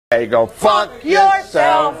Hey, go fuck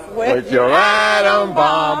yourself with your atom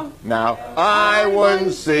bomb. Now, I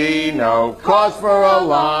wouldn't see no cause for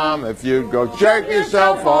alarm if you'd go jerk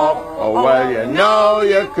yourself off. Oh, well, you know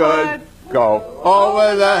you could go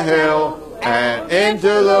over the hill and into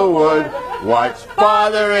the wood. What's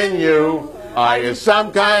bothering you? Are you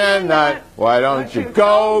some kind of nut? Why don't you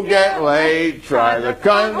go get laid? Try the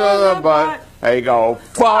cunt to the butt. Hey, go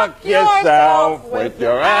fuck yourself with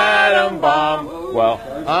your atom bomb. Well,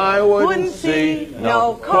 I wouldn't see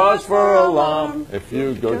no cause for alarm if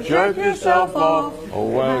you go jerk yourself off. Oh,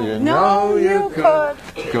 well, you know you could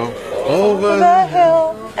go over the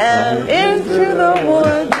hill and into the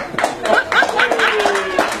wood.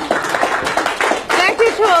 Thank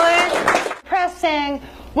you, Tuli. Pressing.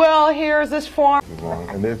 Well, here's this form.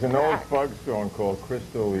 And there's an old Bug song called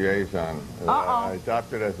Crystal Liaison. I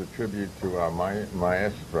adopted as a tribute to our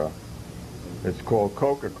maestra. It's called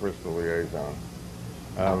Coca Crystal Liaison.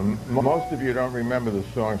 Most of you don't remember the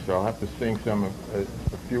song, so I'll have to sing a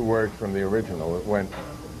few words from the original. It went,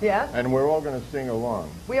 yes, and we're all going to sing along.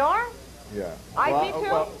 We are? Yeah. Me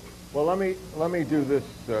too. Well, let me do this,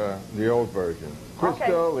 the old version.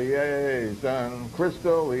 Crystal Liaison,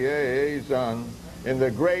 Crystal Liaison. In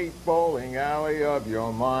the great bowling alley of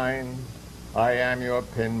your mind, I am your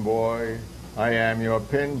pin boy, I am your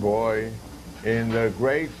pin boy. In the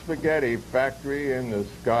great spaghetti factory in the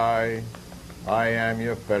sky, I am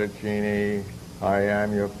your fettuccine, I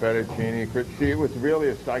am your fettuccine. See, it was really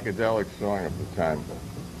a psychedelic song at the time.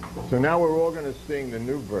 So now we're all going to sing the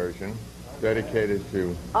new version, dedicated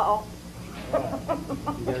to... Uh-oh. You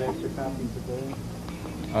got extra copies today?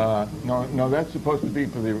 No, that's supposed to be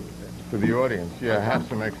for the audience. Yeah, I have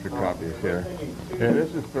some extra copies here. Here,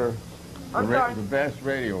 this is for the vast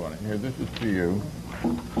radio on it. Here, this is for you.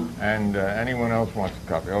 And anyone else wants a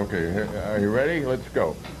copy. Okay, here, are you ready? Let's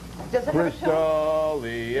go. Crystal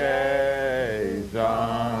Liaison,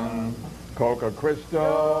 Coca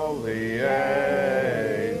Crystal Liaison,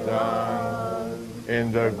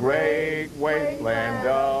 in the great wasteland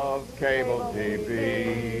of cable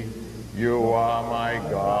TV, you are my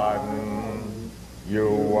garden. You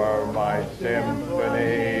were my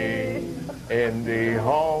symphony in the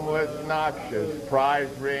homeless, noxious prize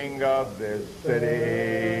ring of this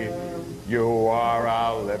city. You are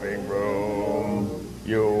our living room.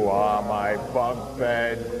 You are my bunk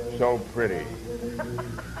bed, so pretty.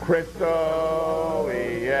 Crystal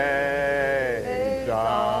Liaison,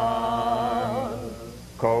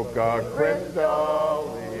 Coca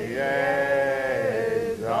Crystal Liaison.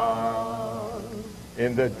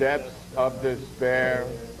 In the depths of despair,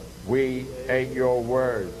 we ate your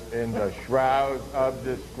words. In the shrouds of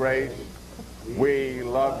disgrace, we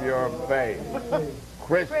love your face.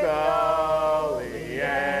 Crystal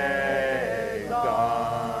Liaison,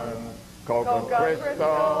 Coca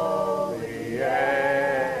Crystal Liaison.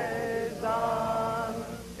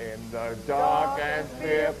 In the dark and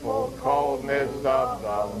fearful coldness of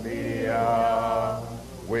the media,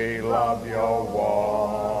 we love your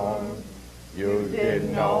warmth. You did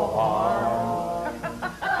no harm.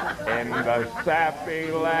 In the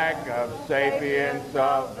sappy lack of sapience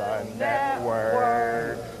of the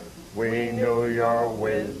network, we knew your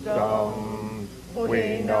wisdom.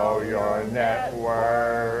 We know your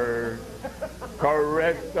network.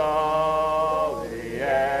 Crystal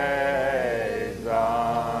Liaison,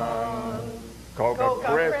 Coca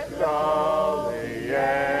Crystal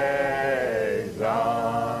Liaison,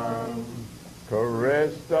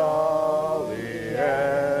 Crystal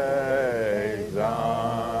Liaison,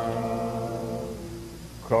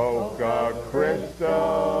 Coca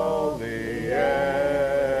Crystal Liaison.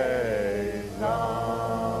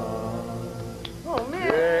 Oh, man.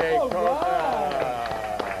 Yay, Coca!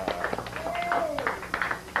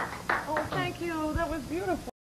 Oh, thank you. That was beautiful.